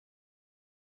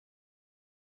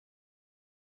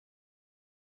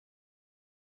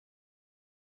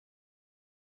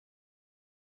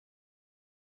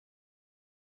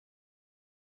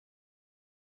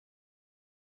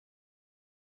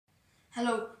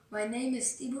Hello, my name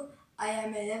is Thibaut. I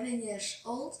am 11 years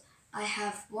old. I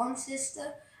have one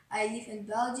sister. I live in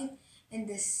Belgium in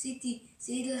the city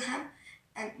Zedelhem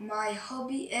and my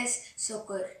hobby is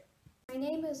soccer. My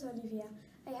name is Olivia.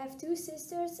 I have two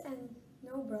sisters and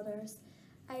no brothers.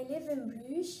 I live in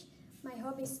Bruges. My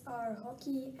hobbies are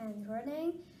hockey and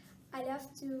running. I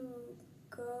love to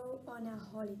go on a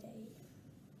holiday.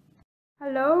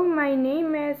 Hello, my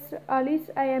name is Alice.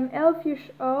 I am 11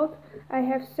 years old. I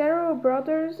have several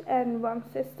brothers and one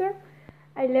sister.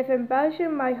 I live in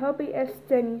Belgium. My hobby is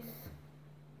tennis.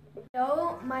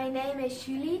 Hello, my name is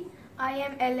Julie. I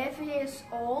am 11 years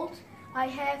old. I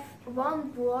have one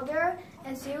brother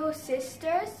and 0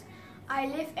 sisters. I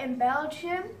live in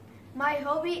Belgium. My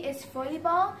hobby is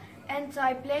volleyball and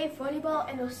I play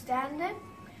volleyball in Oostende.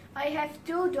 I have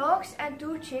 2 dogs and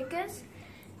 2 chickens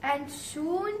and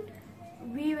soon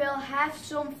we will have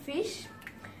some fish.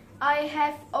 I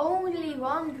have only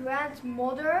one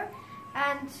grandmother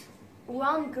and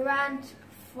one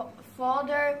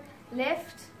grandfather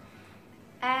left.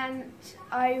 And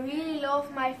I really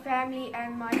love my family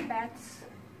and my pets.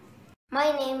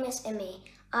 My name is Emmy.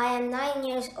 I am 9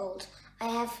 years old. I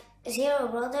have 0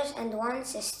 brothers and 1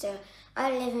 sister.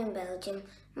 I live in Belgium.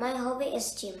 My hobby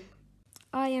is gym.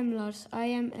 I am Lars. I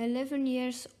am 11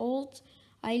 years old.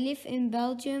 I live in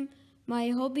Belgium. My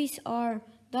hobbies are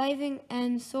diving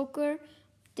and soccer.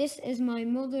 This is my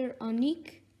mother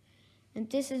Aniek and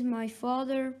this is my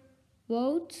father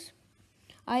Wout.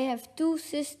 I have 2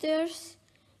 sisters,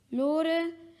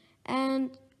 Lore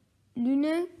and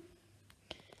Lune.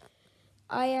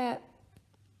 I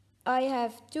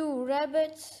have 2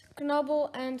 rabbits,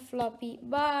 Knabbel and Flappy.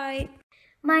 Bye.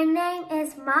 My name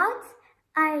is Maud.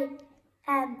 I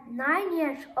am 9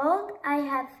 years old. I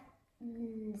have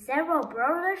 0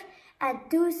 brothers and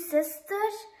 2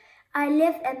 sisters. I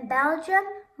live in Belgium.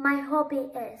 My hobby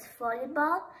is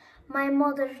volleyball. My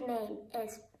mother's name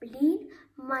is Blien.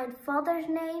 My father's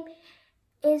name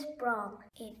is Bram.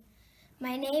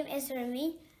 My name is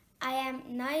Remy. I am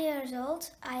 9 years old.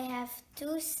 I have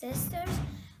 2 sisters.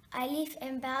 I live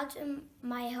in Belgium.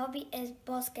 My hobby is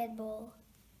basketball.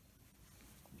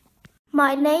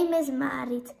 My name is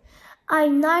Marit.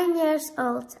 I'm 9 years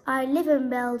old. I live in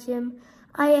Belgium.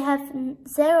 I have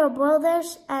 0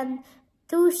 brothers and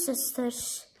 2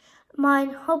 sisters. My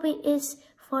hobby is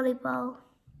volleyball.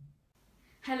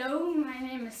 Hello, my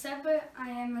name is Seppe. I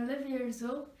am 11 years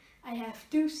old. I have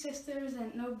 2 sisters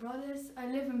and no brothers. I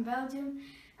live in Belgium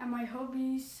and my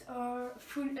hobbies are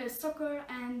soccer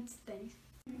and tennis.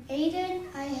 Aiden,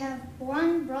 I have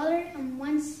 1 brother and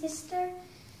 1 sister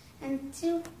and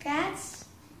 2 cats.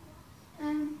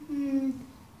 The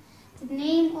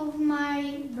name of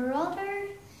my brother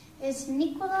is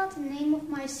Nicola. The name of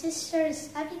my sister is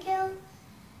Abigail.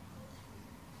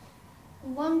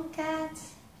 1 cat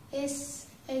is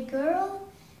a girl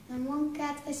and 1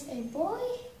 cat is a boy.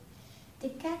 The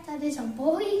cat that is a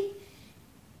boy,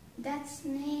 that's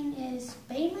name is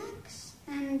Baymax,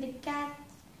 and the cat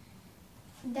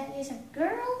that is a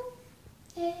girl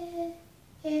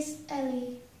is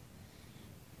Ellie.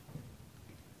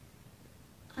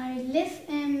 I live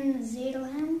in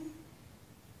Zedelhem.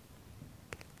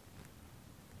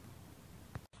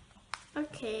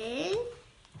 Okay.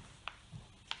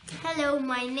 Hello,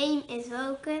 my name is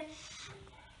Woke.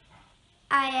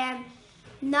 I am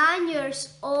 9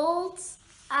 years old.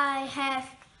 I have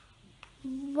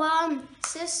 1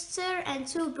 sister and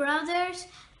 2 brothers.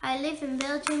 I live in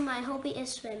Belgium. My hobby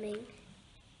is swimming.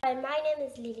 Hi, my name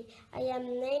is Lily. I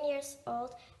am 9 years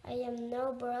old. I have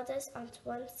no brothers and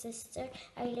 1 sister.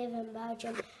 I live in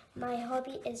Belgium. My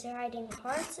hobby is riding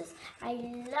horses. I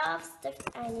love stuffed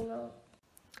animals.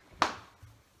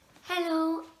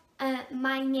 Hello,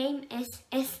 my name is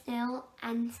Estelle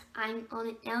and I'm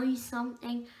gonna tell you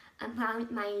something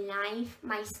about my life,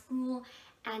 my school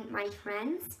and my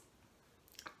friends.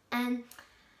 And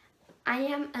I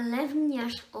am 11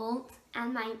 years old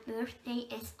and my birthday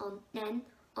is on 10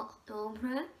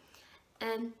 October.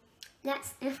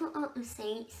 That's difficult to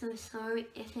say, so sorry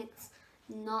if it's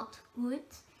not good.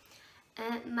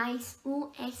 My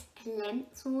school is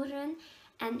Klimtoren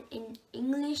and in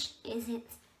English is it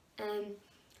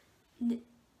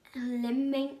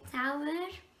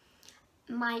Klimtoren.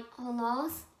 My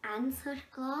class, answer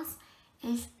class,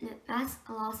 is the best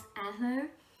class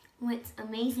ever with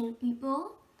amazing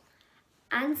people.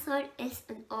 Answer is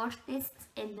an artist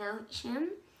in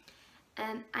Belgium.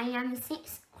 I am a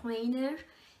 6th grader,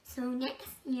 so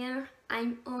next year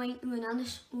I'm going to another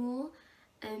school,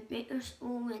 a bigger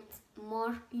school with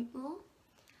more people.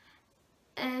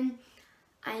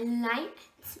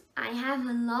 I have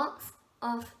a lot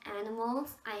of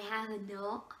animals. I have a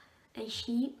dog, a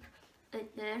sheep, a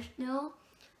turtle,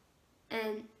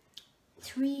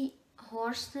 3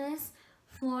 horses,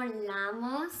 4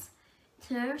 llamas,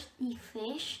 30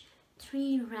 fish,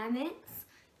 3 rabbits,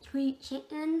 3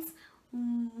 chickens,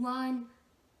 1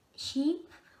 sheep,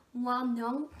 1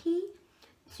 donkey,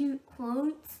 2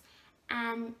 goats,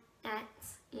 and that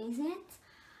is it.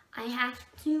 I have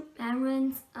 2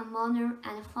 parents, a mother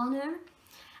and a father,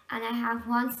 and I have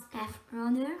 1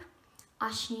 stepbrother,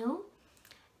 Ashil.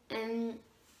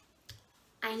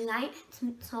 I like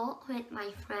to talk with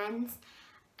my friends.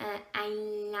 I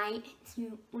like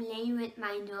to play with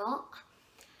my dog.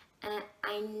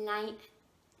 I like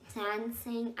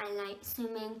dancing. I like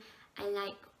swimming. I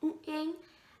like cooking.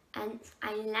 And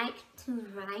I like to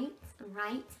write.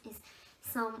 Write is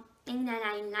something that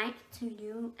I like to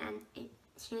do, and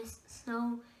it's just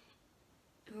so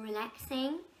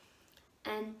relaxing.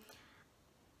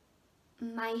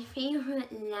 My favorite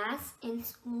class in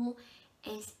school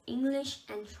is English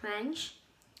and French.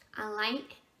 I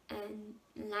like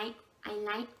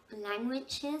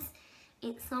languages.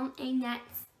 It's something that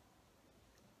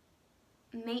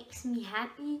makes me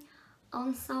happy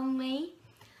on some way,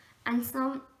 and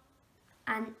a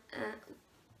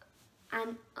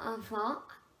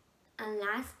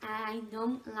class that I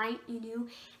don't like to do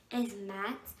is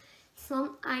math.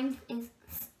 Sometimes it's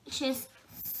just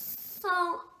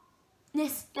so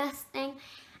disgusting,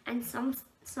 and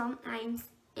sometimes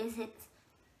is it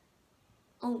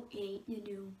okay to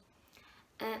do.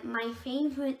 My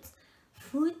favorite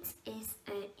food is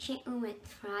chicken with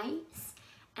fries,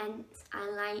 and I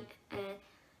like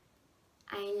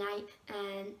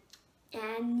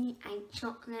candy and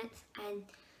chocolate and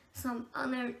some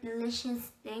other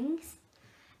delicious things.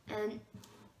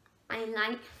 I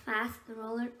like fast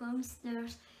roller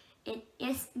coasters. It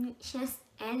gives me just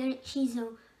energy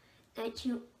so that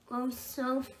you go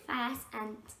so fast,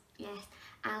 and yes,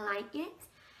 I like it.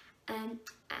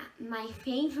 My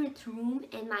favorite room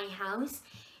in my house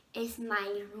is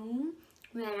my room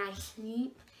where I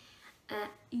sleep.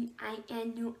 I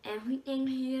can do everything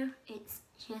here. It's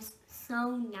just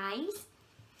so nice.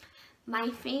 My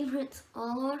favorite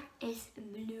color is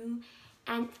blue,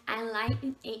 and I like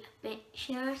to take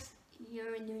pictures.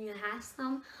 Here, do you have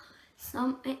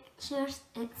some pictures?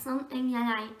 It's something that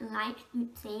I like to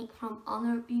take from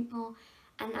other people,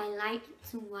 and I like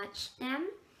to watch them.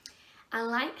 I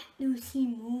like to see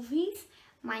movies.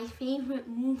 My favorite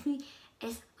movie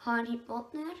is Harry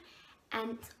Potter,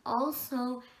 and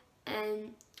also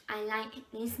I like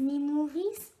Disney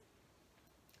movies.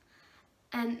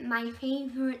 My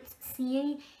favorite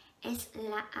series is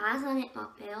La Casa de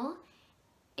Papel.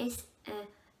 It's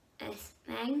a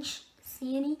Spanish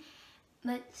series,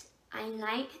 but I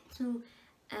like to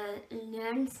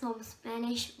learn some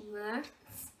Spanish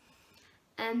words.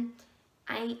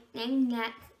 I think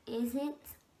that is it.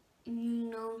 You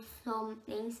know some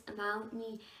things about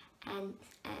me, and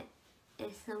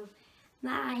so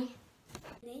bye.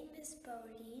 My name is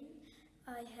Pauline.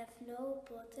 I have no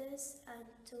brothers and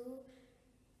 2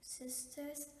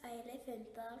 sisters. I live in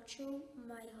Belgium.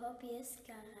 My hobby is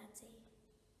karate.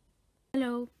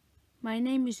 Hello, my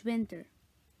name is Winter.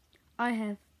 I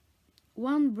have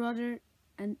 1 brother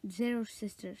and 0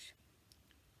 sisters.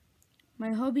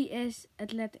 My hobby is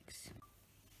athletics.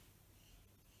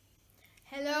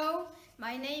 Hello,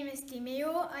 my name is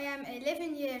Timeo. I am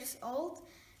 11 years old.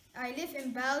 I live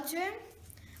in Belgium.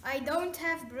 I don't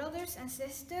have brothers and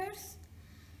sisters.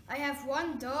 I have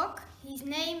 1 dog. His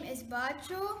name is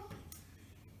Bacho.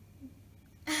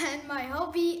 And my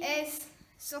hobby is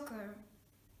soccer.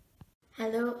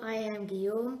 Hello, I am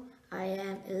Guillaume. I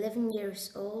am 11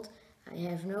 years old. I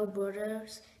have no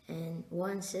brothers and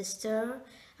 1 sister.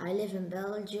 I live in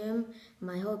Belgium.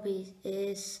 My hobby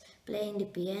is playing the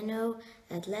piano,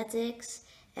 athletics,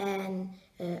 and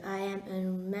I am a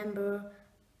member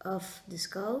of the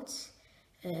Scouts.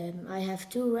 I have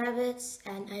 2 rabbits,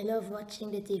 and I love watching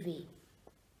the TV.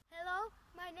 Hello,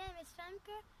 my name is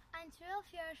Femke. I'm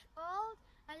 12 years old.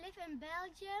 I live in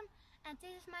Belgium, and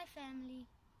this is my family.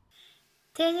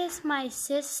 This is my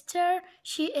sister.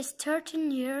 She is 13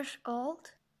 years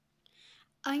old.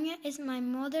 Anya is my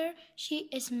mother. She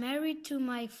is married to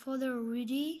my father,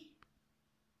 Rudy.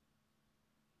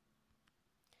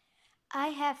 I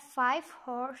have 5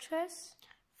 horses,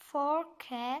 4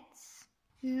 cats,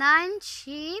 9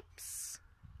 sheep,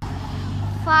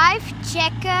 5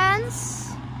 chickens.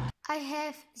 I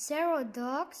have 0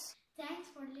 dogs. Thanks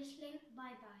for listening.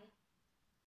 Bye-bye.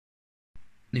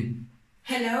 Nu.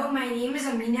 Hello, my name is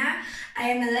Amina. I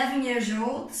am 11 years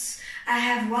old. I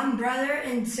have 1 brother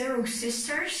and 0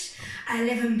 sisters. I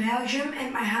live in Belgium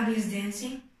and my hobby is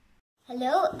dancing.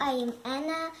 Hello, I am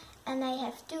Anna. and I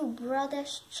have two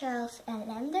brothers, Charles and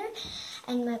Lander,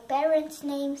 and my parents'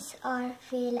 names are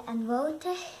Vele and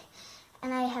Wouter,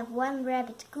 and I have one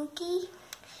rabbit, Cookie,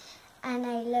 and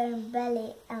I learn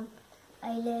ballet and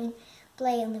I learn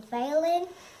play on the violin,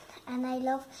 and I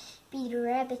love Peter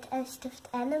Rabbit and stuffed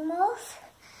animals,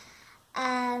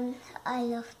 and I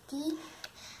love tea,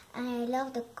 and I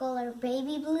love the color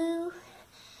baby blue,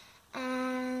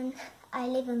 and I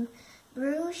live in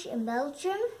Bruges in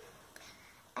Belgium,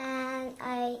 and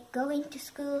I going to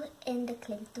school in the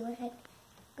Klimtoren.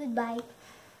 Goodbye.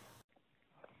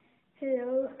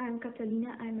 Hello, I'm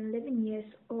Catalina. I'm 11 years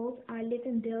old. I live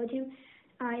in Belgium.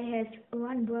 I have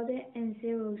one brother and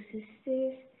 0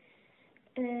 sisters.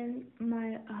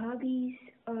 My hobbies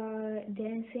are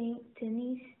dancing,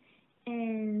 tennis,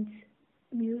 and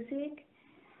music.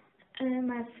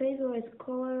 My favorite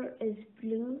color is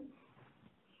blue.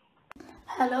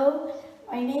 Hello,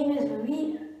 my name is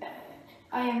Louis.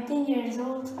 I am 10 years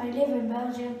old. I live in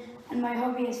Belgium and my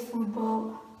hobby is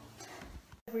football.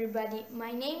 Everybody,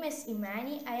 my name is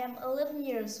Imani. I am 11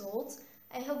 years old.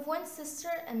 I have one sister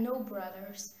and no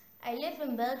brothers. I live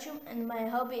in Belgium and my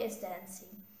hobby is dancing.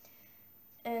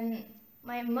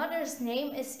 My mother's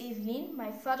name is Evelien.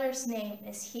 My father's name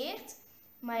is Geert.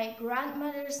 My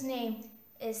grandmother's name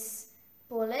is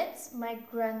Paulette. My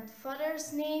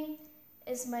grandfather's name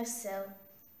is Marcel.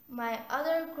 My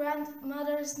other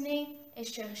grandmother's name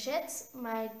is Georgette.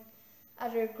 My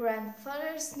other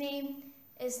grandfather's name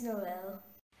is Noël.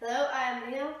 Hello, I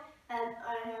am Leo and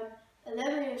I am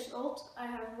 11 years old. I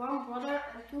have one brother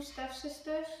and 2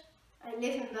 stepsisters. I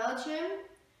live in Belgium.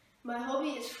 My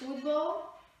hobby is football.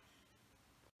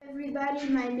 Everybody,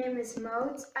 my name is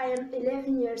Maud. I am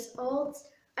 11 years old.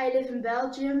 I live in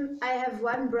Belgium. I have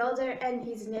one brother and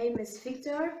his name is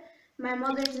Victor. My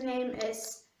mother's name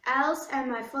is Els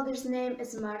and my father's name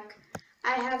is Mark.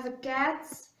 I have a cat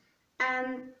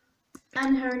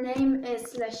and her name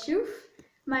is La Chouf.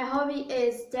 My hobby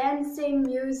is dancing,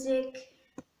 music,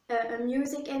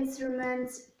 music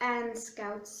instruments and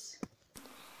scouts.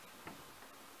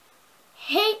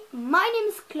 Hey, my name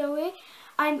is Chloe.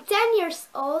 I'm 10 years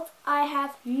old. I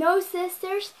have no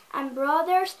sisters and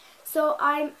brothers, so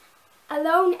I'm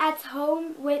alone at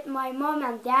home with my mom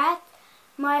and dad.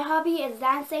 My hobby is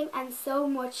dancing and so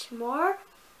much more.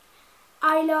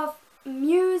 I love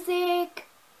music,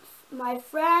 my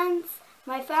friends,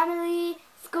 my family,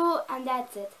 school, and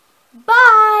that's it.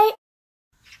 Bye!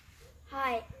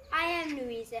 Hi, I am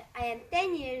Louise. I am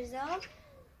 10 years old.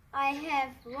 I have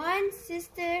one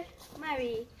sister,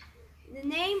 Marie. The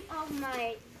name of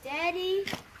my daddy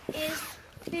is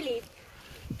Philip.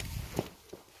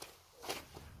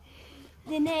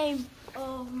 The name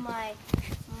of my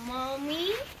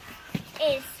mommy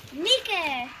is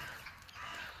Mieke.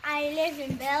 I live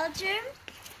in Belgium.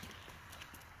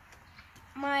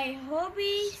 My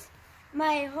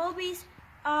hobbies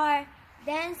are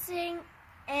dancing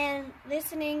and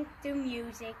listening to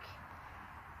music.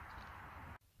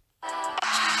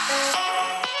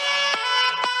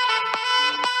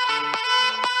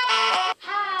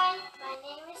 Hi, my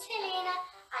name is Helena.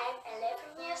 I am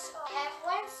 11 years old. I have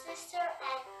one sister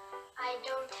and I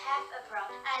don't have a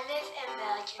brother. I live in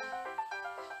Belgium.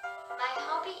 My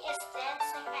hobby is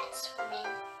dancing and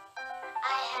swimming.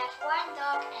 I have one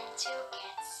dog and 2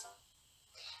 cats.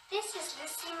 This is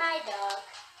Lucy, my dog.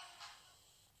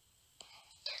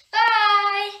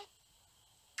 Bye!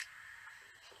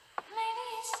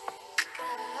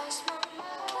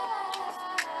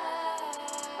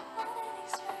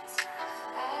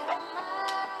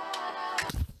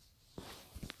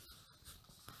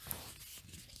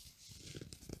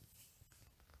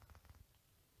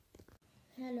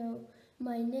 Hello,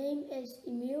 my name is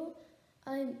Emil.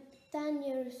 I'm 10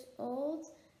 years old.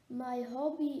 My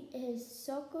hobby is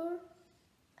soccer.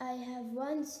 I have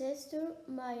one sister.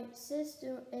 My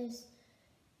sister is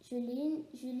Julien.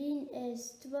 Julien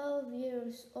is 12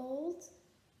 years old.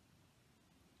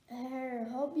 Her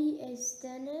hobby is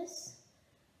tennis.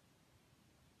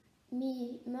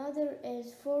 My mother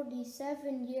is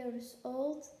 47 years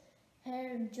old.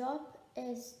 Her job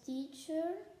is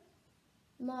teacher.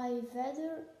 My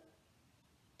father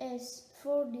is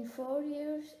 44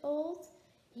 years old.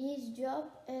 His job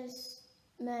is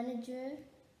manager.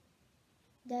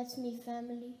 That's my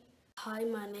family. Hi,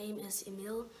 my name is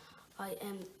Emil. I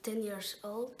am 10 years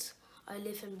old. I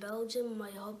live in Belgium.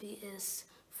 My hobby is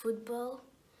football.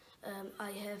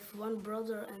 I have one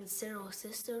brother and 0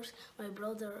 sisters. My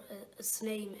brother's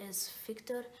name is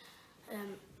Victor.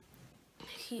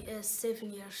 He is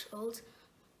 7 years old.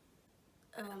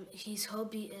 His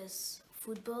hobby is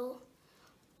football.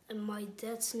 And my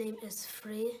dad's name is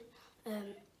Frey.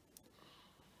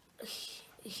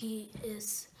 he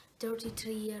is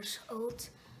 33 years old,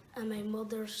 and my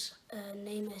mother's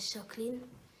name is Jacqueline.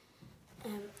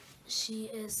 She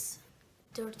is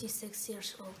 36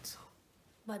 years old.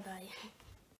 Bye bye.